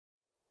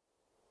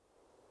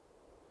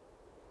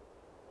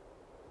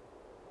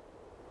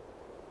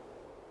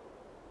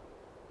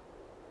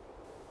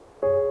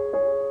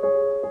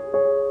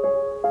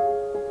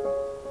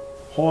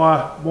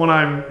Hi,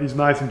 my name is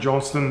Nathan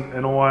Johnston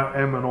and I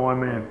am an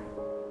Ironman.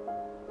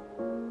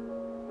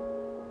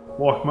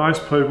 Like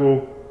most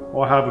people,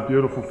 I have a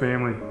beautiful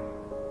family.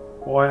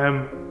 I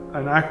am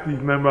an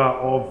active member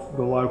of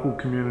the local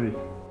community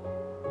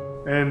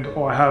and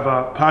I have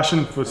a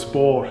passion for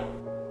sport.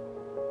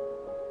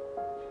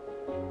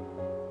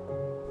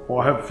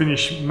 I have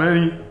finished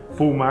many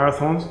full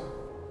marathons,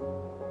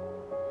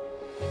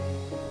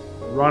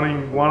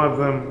 running one of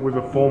them with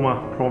a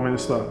former Prime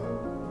Minister.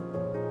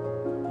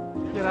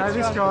 You know,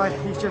 this guy,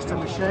 he's just a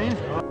machine.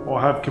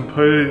 I have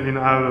competed in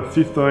over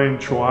 15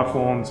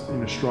 triathlons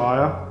in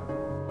Australia.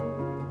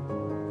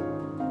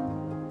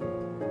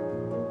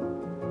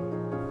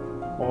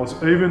 I was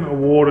even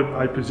awarded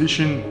a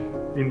position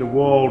in the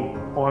World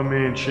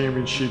Ironman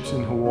Championships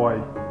in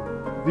Hawaii.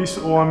 This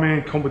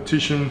Ironman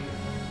competition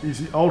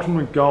is the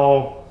ultimate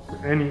goal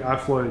for any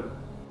athlete.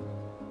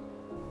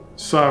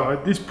 So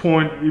at this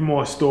point in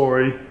my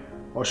story,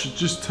 I should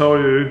just tell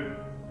you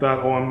that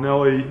I'm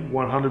nearly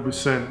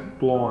 100%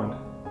 blind.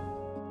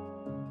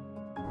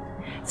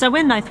 So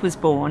when Nath was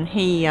born,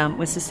 he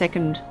was the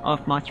second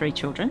of my 3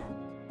 children.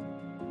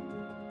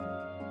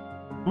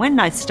 When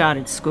Nath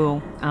started school,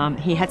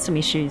 he had some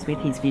issues with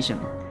his vision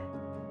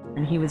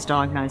and he was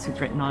diagnosed with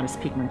retinitis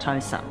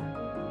pigmentosa.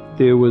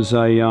 There was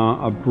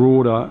a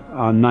broader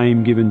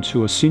name given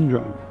to a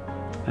syndrome,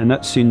 and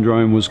that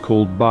syndrome was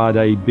called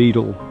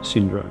Bardet-Biedl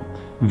syndrome.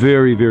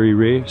 Very, very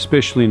rare,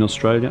 especially in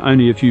Australia.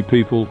 Only a few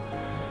people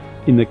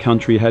in the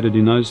country had it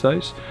in those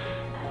days.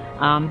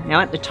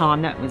 Now at the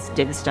time that was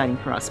devastating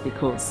for us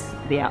because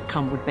the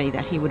outcome would be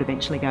that he would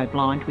eventually go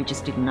blind. We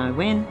just didn't know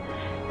when,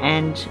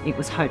 and it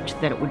was hoped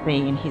that it would be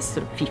in his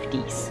sort of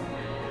 50s.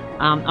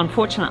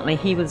 Unfortunately,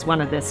 he was one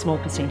of the small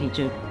percentage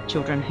of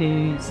children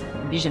whose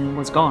vision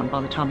was gone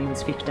by the time he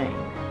was 15.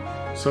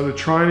 So the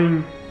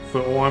training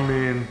for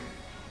Ironman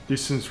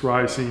distance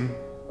racing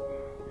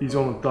is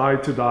on a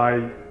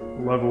day-to-day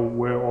level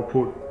where I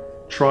put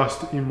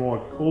trust in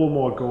all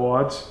my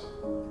guides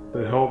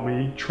that help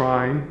me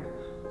train.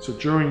 So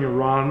during a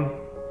run,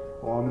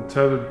 I'm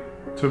tethered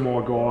to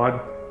my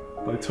guide.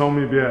 They tell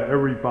me about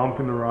every bump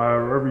in the road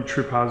or every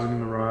trip hazard in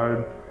the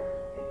road,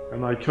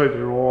 and they keep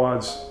their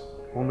eyes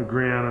on the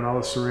ground and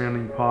other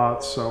surrounding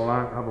parts so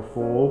I don't have a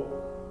fall.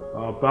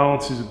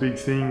 Balance is a big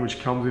thing which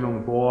comes in on the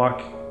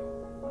bike,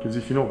 because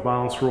if you're not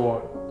balanced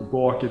right, the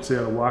bike gets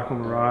out of whack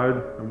on the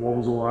road and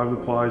wobbles all over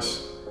the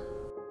place.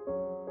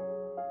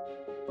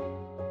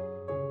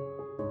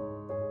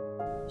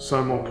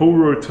 So my pool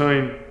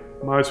routine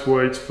most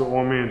weeks for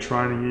Ironman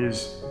training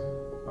is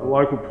a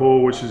local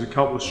pool which is a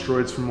couple of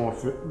streets from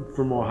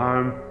my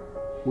home,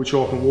 which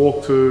I can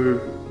walk to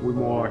with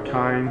my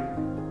cane,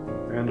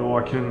 and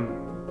I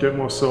can get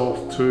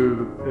myself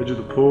to the edge of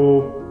the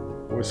pool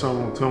where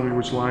someone will tell me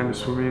which lane to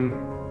swim in,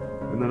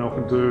 and then I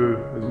can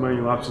do as many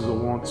laps as I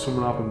want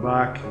swimming up and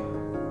back.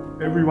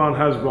 Everyone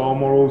has role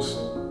models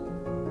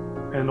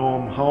and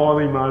I'm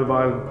highly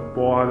motivated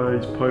by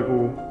these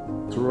people: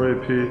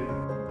 Taria Pitt,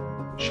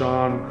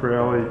 Sean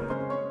Crowley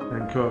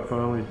and Kurt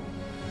Fernley.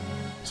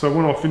 So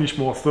when I finished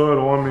my 3rd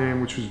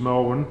Ironman, which was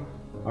Melbourne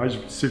Asia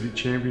Pacific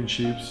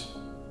Championships,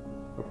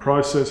 a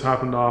process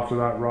happened after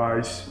that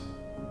race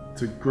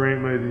to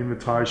grant me the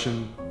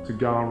invitation to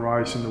go and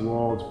race in the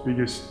world's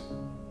biggest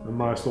and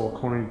most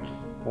iconic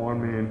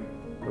Ironman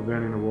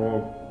event in the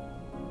world.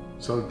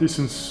 So the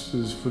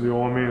distances for the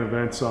Ironman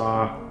events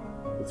are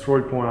the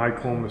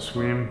 3.8 kilometre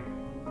swim,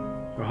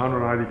 the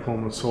 180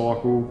 kilometre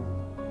cycle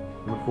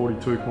and a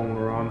 42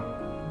 kilometre run.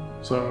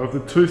 So of the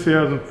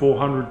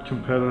 2,400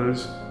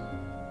 competitors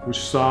which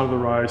started the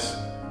race,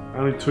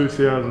 only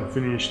 2,000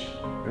 finished,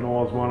 and I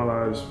was one of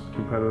those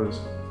competitors.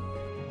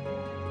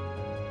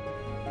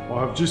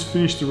 I have just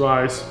finished the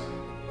race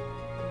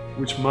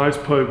which most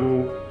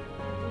people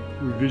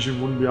with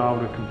vision wouldn't be able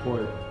to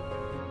complete.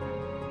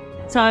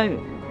 So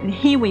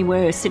here we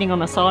were sitting on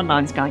the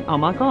sidelines going, oh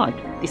my God,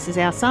 this is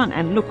our son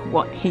and look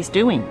what he's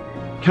doing.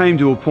 Came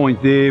to a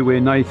point there where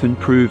Nathan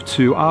proved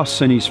to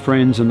us and his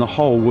friends and the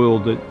whole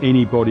world that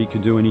anybody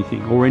could do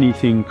anything, or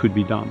anything could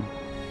be done.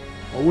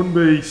 I wouldn't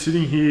be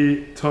sitting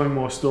here telling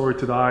my story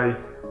today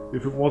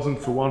if it wasn't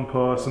for one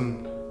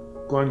person,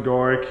 Glenn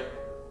Gorick,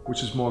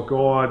 which is my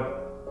guide,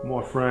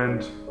 my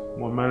friend,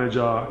 my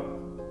manager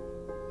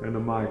and a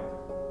mate.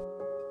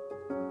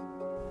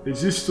 Is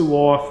this the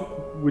life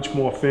which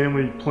my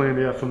family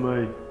planned out for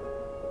me?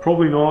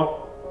 Probably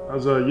not,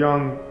 as a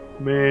young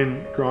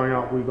man growing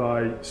up with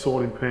a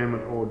sight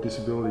impairment or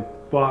disability.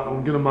 But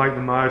I'm going to make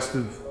the most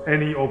of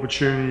any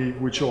opportunity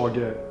which I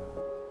get.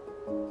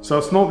 So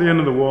it's not the end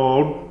of the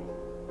world.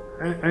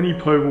 Any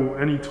people,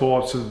 any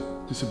types of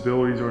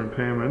disabilities or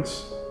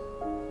impairments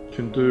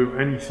can do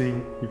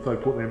anything if they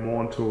put their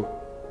mind to it.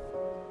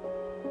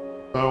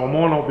 So I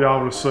might not be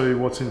able to see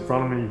what's in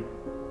front of me,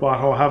 but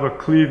I'll have a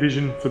clear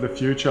vision for the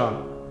future.